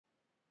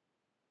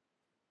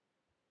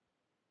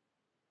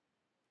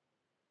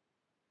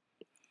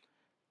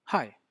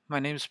Hi, my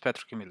name is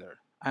Patrick Miller.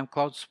 I'm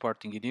Cloud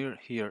Support Engineer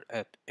here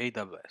at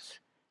AWS.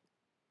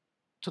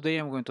 Today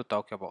I'm going to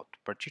talk about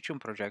Partition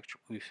Projection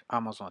with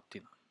Amazon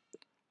Athena.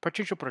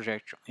 Partition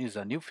Projection is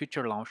a new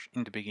feature launched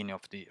in the beginning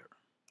of the year.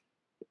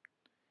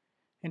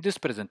 In this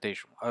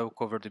presentation, I will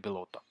cover the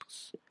below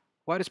topics.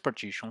 What is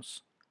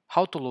partitions,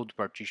 how to load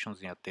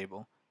partitions in a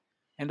table,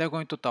 and I'm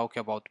going to talk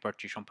about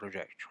Partition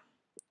Projection,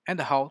 and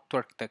how to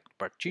architect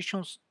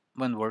partitions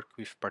when work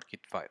with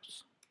parquet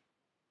files.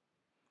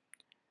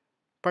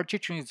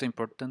 Partition is an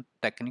important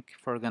technique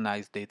for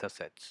organized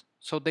datasets,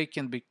 so they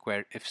can be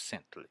queried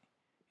efficiently.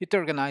 It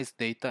organizes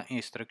data in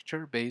a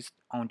structure based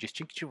on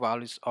distinctive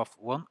values of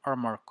one or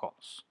more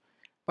columns.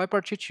 By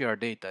partitioning your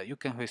data, you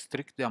can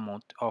restrict the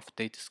amount of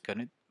data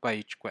scanned by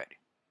each query,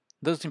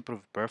 thus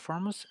improve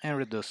performance and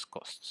reduce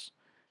costs.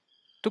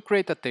 To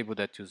create a table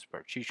that uses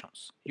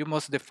partitions, you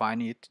must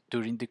define it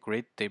during the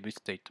create table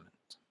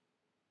statement.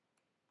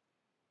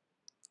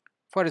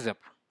 For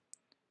example,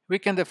 we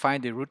can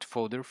define the root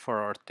folder for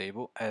our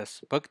table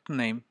as bucket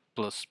name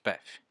plus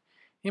path.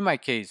 In my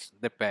case,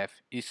 the path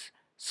is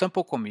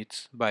sample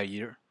commits by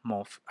year,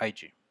 month,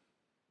 IG.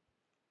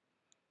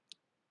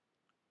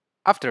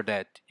 After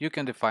that, you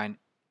can define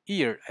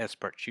year as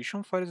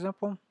partition, for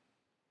example,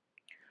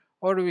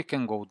 or we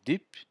can go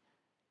deep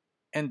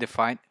and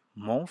define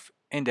month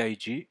and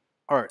IG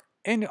or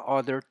any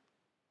other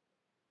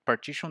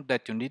partition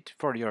that you need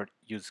for your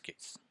use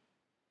case.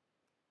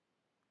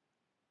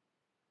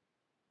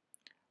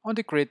 On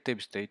the create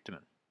table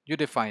statement, you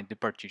define the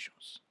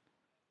partitions.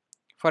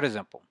 For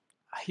example,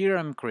 here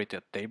I'm creating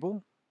a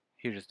table,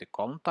 here is the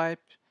column type,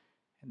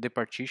 the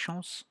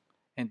partitions,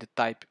 and the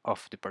type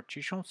of the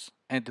partitions,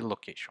 and the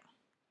location.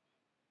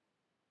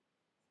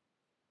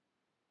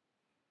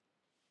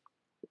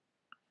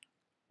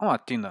 On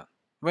Athena,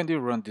 when you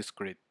run this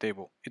create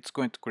table, it's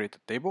going to create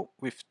a table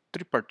with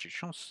 3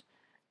 partitions,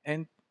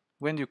 and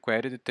when you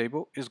query the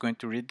table, it's going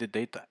to read the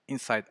data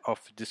inside of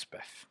this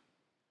path.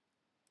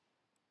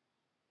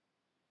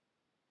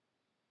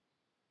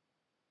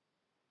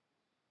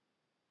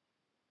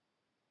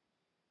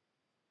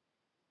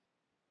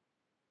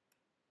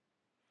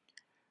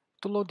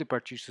 To load the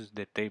partitions in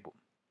the table,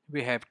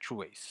 we have two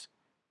ways.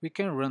 We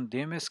can run the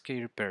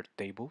MSK Repair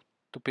Table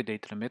to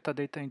update the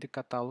metadata in the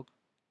catalog.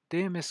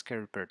 The MSK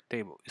Repair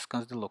Table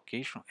scans the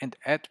location and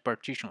adds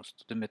partitions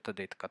to the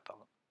metadata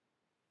catalog.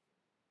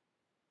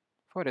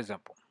 For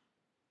example,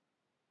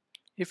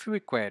 if we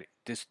query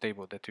this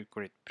table that we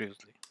created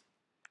previously,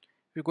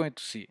 we're going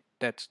to see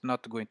that's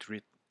not going to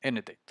read any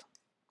data.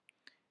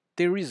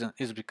 The reason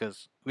is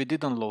because we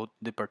didn't load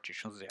the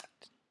partitions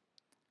yet.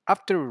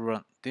 After we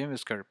run the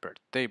MSK Repair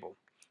Table,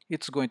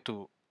 it's going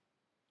to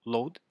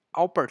load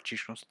all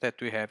partitions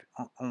that we have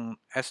on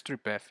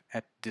S3 path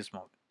at this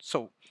moment.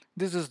 So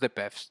this is the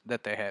paths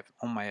that I have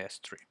on my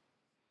S3.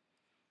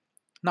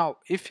 Now,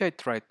 if I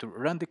try to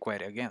run the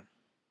query again,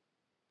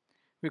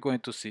 we're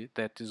going to see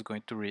that it's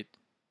going to read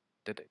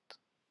the data.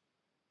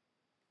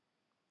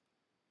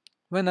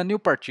 When a new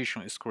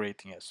partition is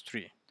created in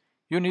S3,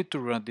 you need to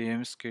run the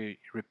MSK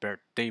Repair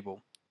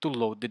Table to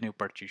load the new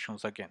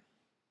partitions again.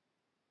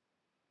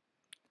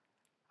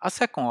 A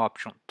second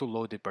option to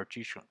load the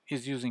partition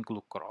is using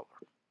Glue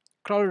Corollary.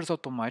 Crawlers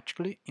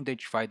automatically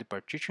identify the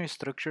partition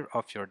structure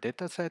of your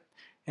dataset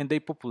and they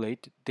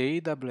populate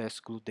the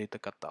AWS Glue Data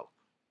Catalog.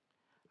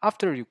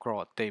 After you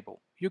crawl a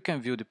table, you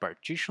can view the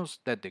partitions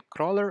that the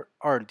crawler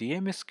or the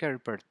MSK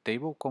Repair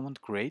Table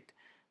command create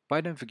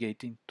by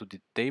navigating to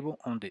the table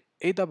on the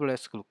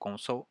AWS Glue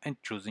console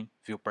and choosing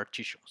View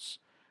Partitions.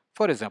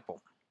 For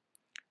example,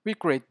 we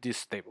create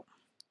this table.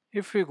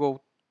 If we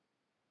go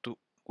to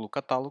Glue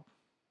Catalog,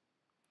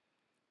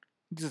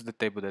 this is the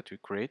table that we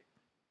create.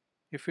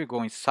 If we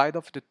go inside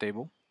of the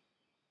table,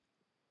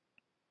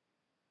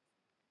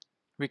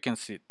 we can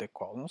see the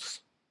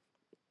columns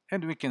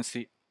and we can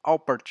see all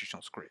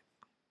partitions created.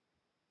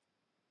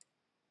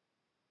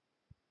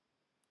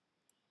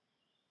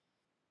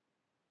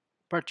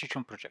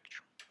 Partition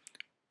Projection.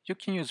 You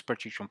can use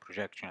Partition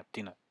Projection in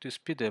Athena to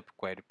speed up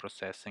query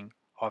processing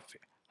of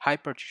high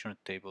partition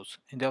tables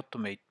and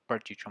automate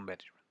partition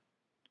management.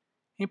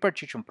 In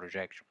Partition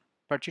Projection,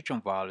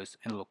 partition values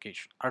and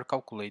location are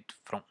calculated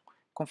from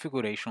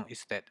configuration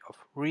instead of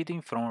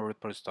reading from a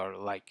repository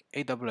like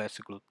AWS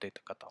Glue Data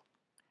Catalog.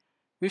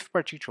 With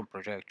Partition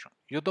Projection,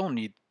 you don't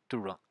need to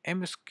run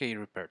MSK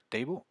Repair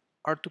Table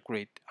or to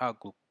create a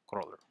Glue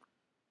crawler.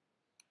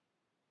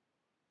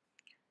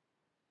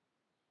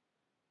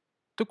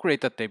 To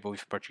create a table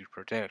with partition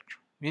projection,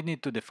 we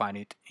need to define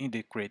it in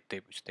the create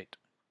table statement.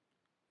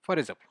 For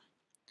example,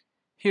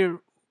 here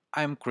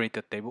I am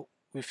creating a table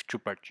with two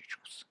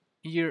partitions,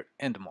 year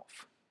and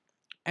month.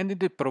 And in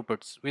the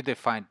properties we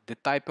define the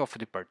type of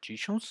the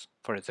partitions,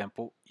 for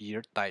example,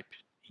 year type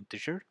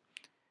integer,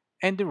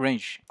 and the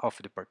range of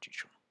the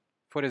partition,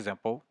 for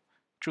example,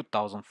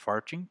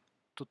 2014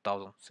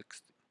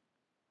 2016.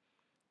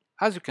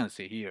 As you can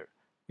see here,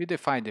 we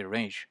define the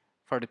range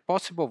for the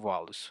possible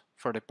values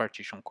for the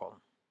partition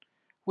column.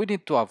 We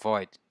need to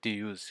avoid the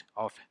use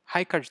of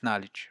high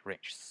cardinality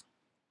ranges.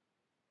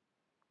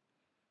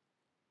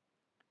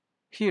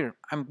 Here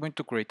I'm going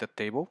to create a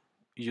table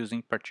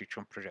using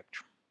partition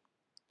projection.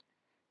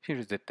 Here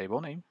is the table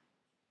name.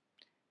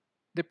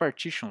 The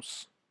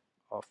partitions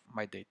of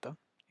my data,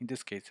 in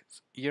this case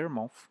it's year,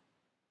 month.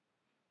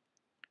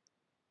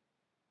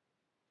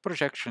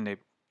 Projection name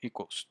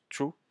equals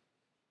true,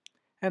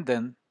 and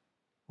then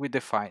we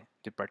define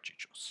the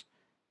partitions.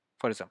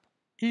 For example,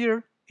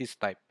 year is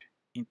type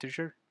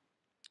integer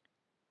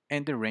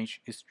and the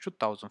range is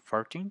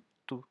 2014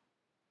 to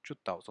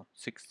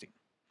 2016.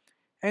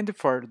 And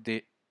for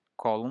the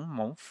column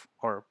month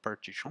or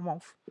partition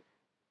month,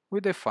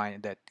 we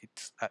define that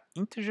it's an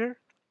integer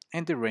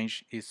and the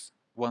range is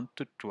 1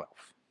 to 12.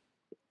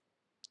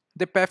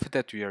 The path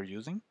that we are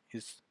using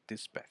is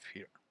this path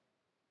here.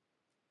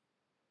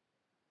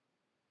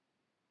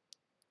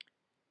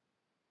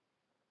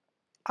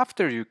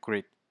 After you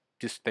create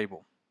this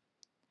table,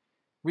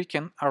 we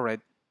can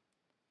already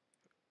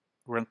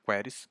run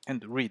queries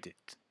and read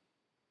it.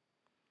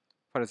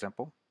 For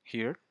example,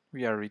 here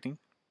we are reading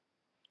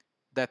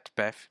that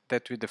path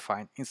that we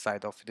define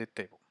inside of the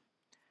table.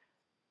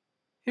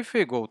 If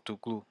we go to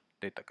Glue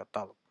Data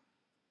Catalog,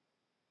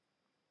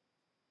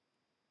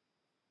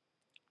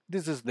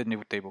 this is the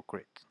new table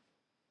created.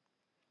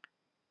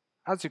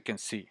 As you can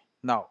see,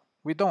 now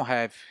we don't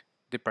have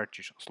the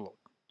partitions load.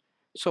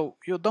 So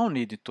you don't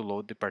need to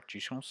load the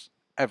partitions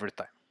every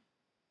time.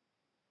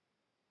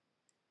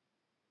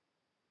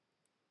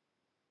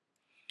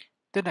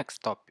 The next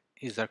topic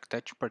is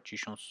architecture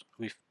partitions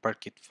with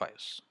Parquet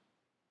files.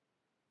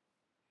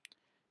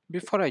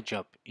 Before I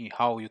jump in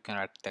how you can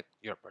architect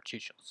your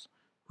partitions,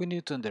 we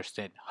need to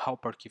understand how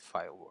Parquet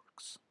file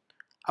works.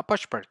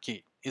 Apache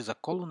Parquet is a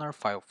columnar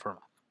file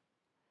format.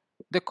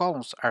 The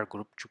columns are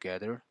grouped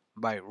together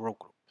by row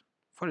group.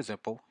 For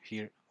example,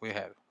 here we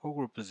have row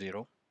group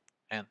 0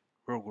 and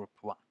row group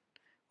 1.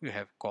 We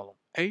have column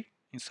A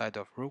inside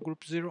of row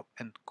group 0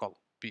 and column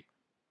B.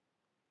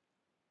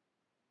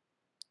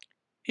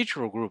 Each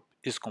row group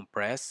is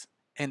compressed,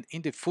 and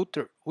in the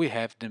footer we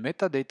have the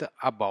metadata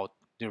about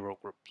the row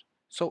group.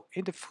 So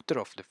in the footer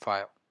of the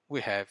file,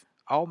 we have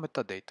all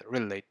metadata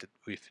related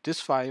with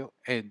this file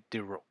and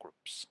the row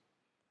groups.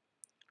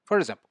 For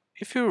example,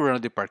 if you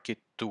run the Parquet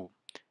tool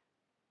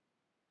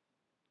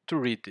to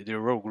read the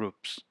row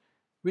groups,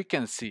 we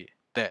can see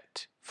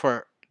that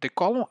for the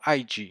column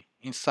IG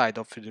inside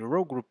of the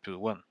row group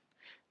 1,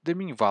 the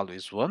mean value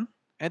is 1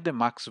 and the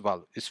max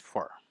value is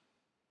 4.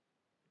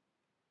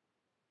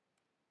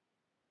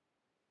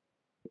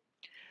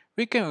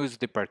 We can use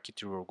the Parquet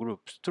row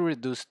groups to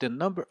reduce the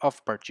number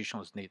of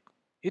partitions needed.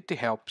 It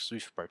helps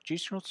with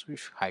partitions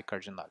with high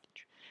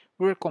cardinality.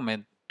 We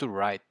recommend to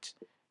write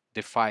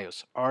the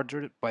files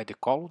ordered by the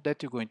column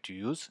that you're going to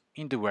use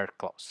in the where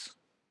clause.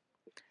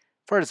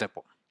 For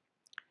example,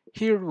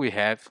 here we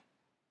have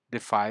the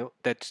file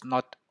that's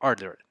not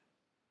ordered.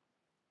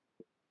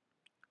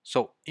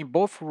 So in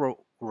both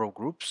row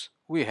groups,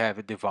 we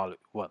have the value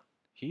 1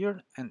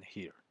 here and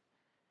here,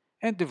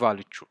 and the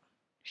value 2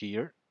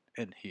 here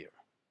and here.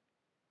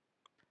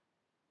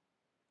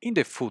 In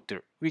the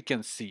footer, we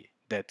can see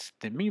that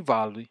the mean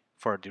value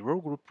for the row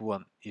group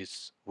 1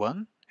 is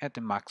 1 and the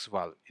max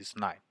value is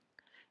 9.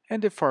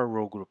 And for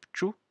row group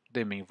 2,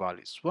 the mean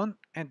value is 1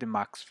 and the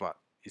max value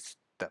is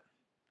 10.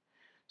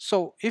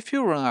 So if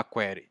you run a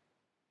query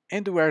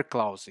and the where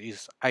clause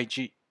is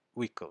ig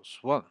equals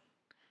 1,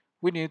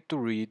 we need to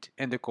read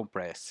and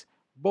decompress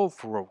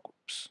both row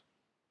groups.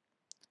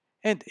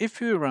 And if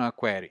we run a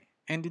query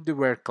and the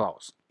where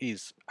clause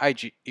is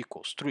ig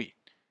equals 3,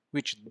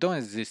 which don't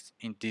exist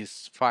in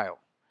this file,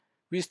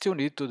 we still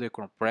need to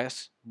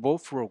decompress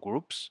both row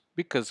groups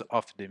because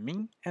of the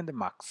min and the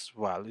max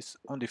values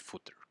on the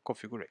footer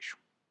configuration.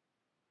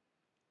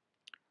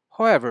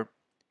 However,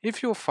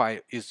 if your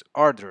file is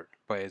ordered,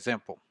 by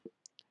example,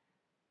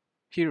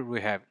 here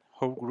we have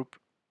row group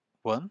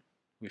 1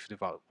 with the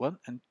value 1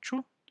 and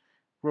 2,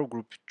 row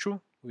group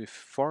 2 with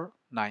 4,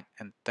 9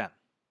 and 10.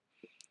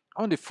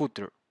 On the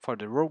footer for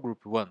the row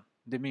group 1,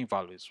 the mean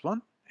value is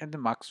 1 and the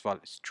max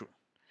value is 2.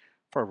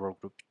 For row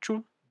group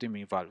 2, the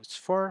mean value is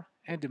 4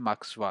 and the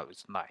max value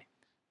is 9.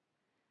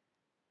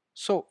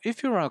 So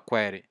if you run a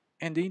query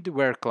and in the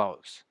where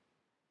clause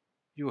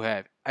you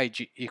have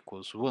ig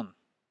equals 1,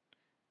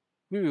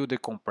 we will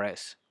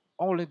decompress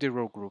only the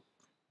row group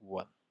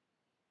 1.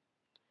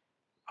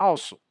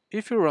 Also,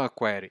 if you run a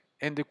query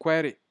and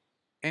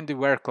the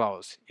where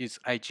clause is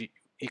ig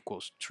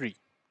equals 3,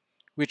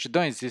 which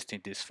don't exist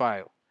in this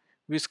file,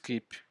 we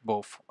skip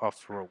both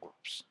of row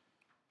groups.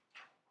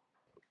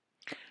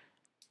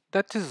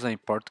 That is an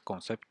important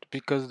concept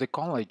because the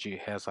column ig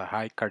has a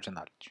high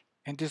cardinality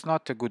and is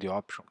not a good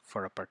option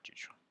for a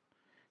partition.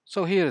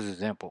 So here is an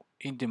example.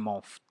 In the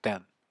month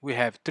 10, we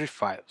have 3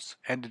 files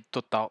and the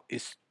total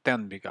is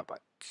 10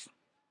 megabytes.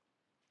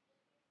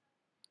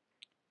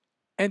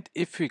 And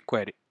if we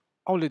query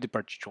only the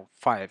partition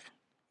 5,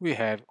 we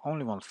have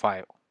only one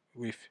file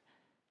with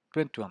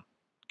 21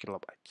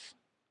 kilobytes.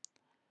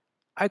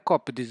 I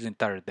copy this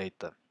entire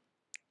data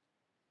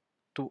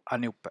to a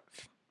new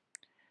path.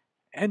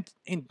 And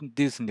in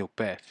this new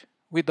path,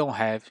 we don't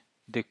have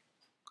the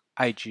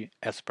IG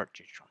as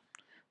partition.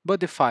 but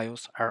the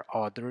files are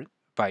ordered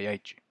by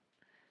ID.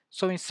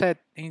 So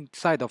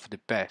inside of the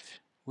path,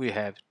 we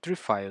have 3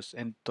 files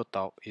and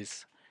total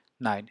is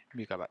 9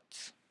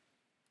 megabytes.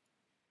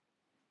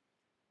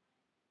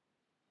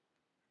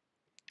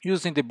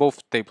 Using the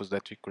both tables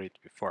that we created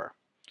before.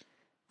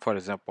 For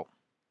example,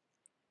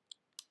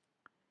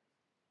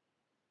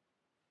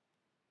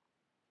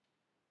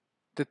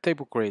 the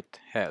table create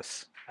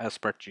has as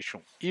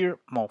partition year,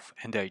 month,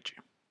 and age.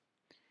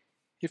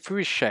 If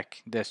we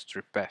check the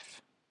S3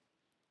 path,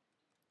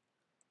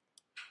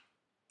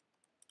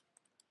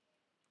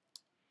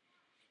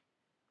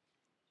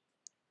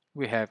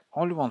 we have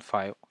only one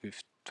file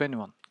with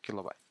 21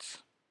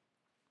 kilobytes.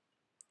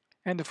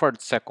 And for the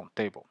second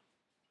table,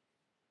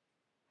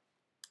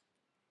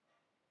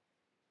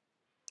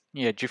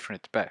 in a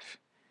different path,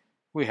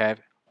 we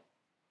have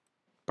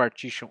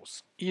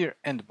partitions year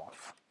and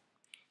month.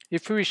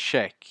 If we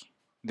check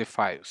the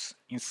files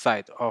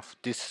inside of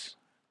this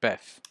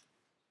path,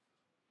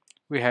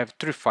 we have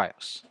 3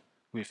 files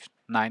with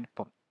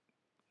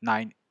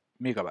 9.9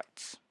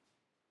 megabytes.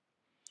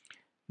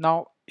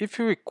 Now, if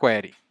we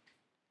query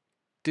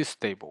this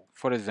table,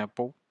 for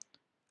example,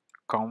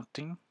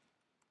 counting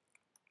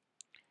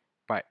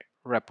by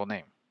repo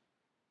name,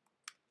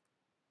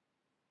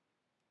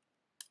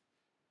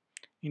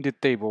 in the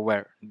table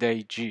where the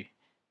IG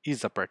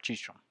is a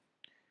partition,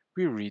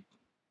 we read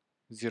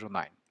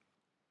 0.09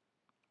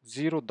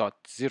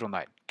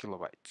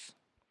 kilobytes.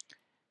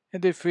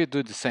 And if we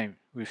do the same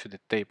with the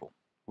table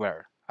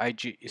where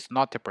IG is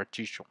not a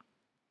partition,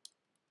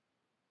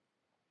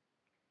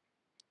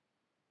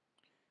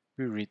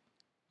 we read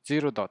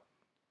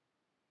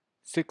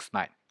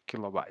 0.69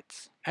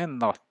 kilobytes and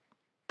not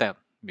 10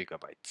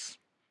 megabytes.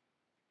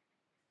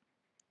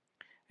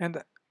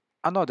 And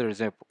another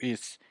example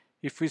is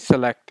if we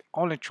select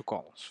only 2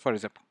 columns, for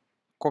example,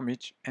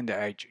 commit and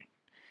the IG.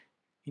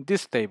 In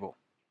this table,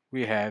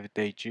 we have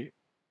the IG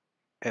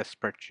as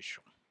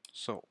partition.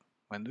 So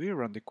when we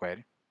run the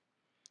query,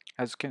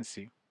 as you can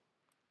see,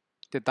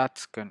 the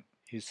data scan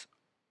is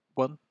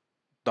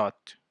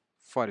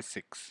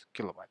 1.46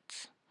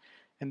 kilobytes.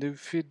 And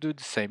if we do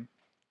the same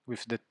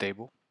with the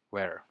table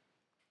where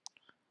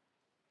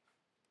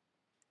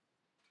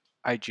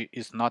IG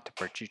is not a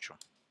partition,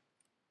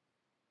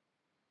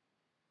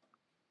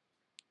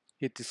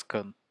 it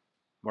scans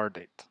more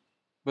data,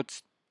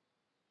 but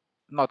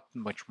not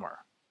much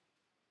more.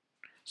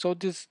 So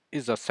this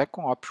is a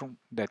second option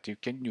that you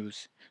can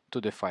use to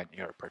define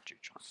your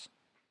partitions.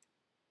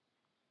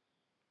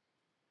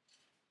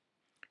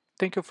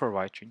 Thank you for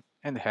watching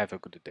and have a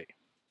good day.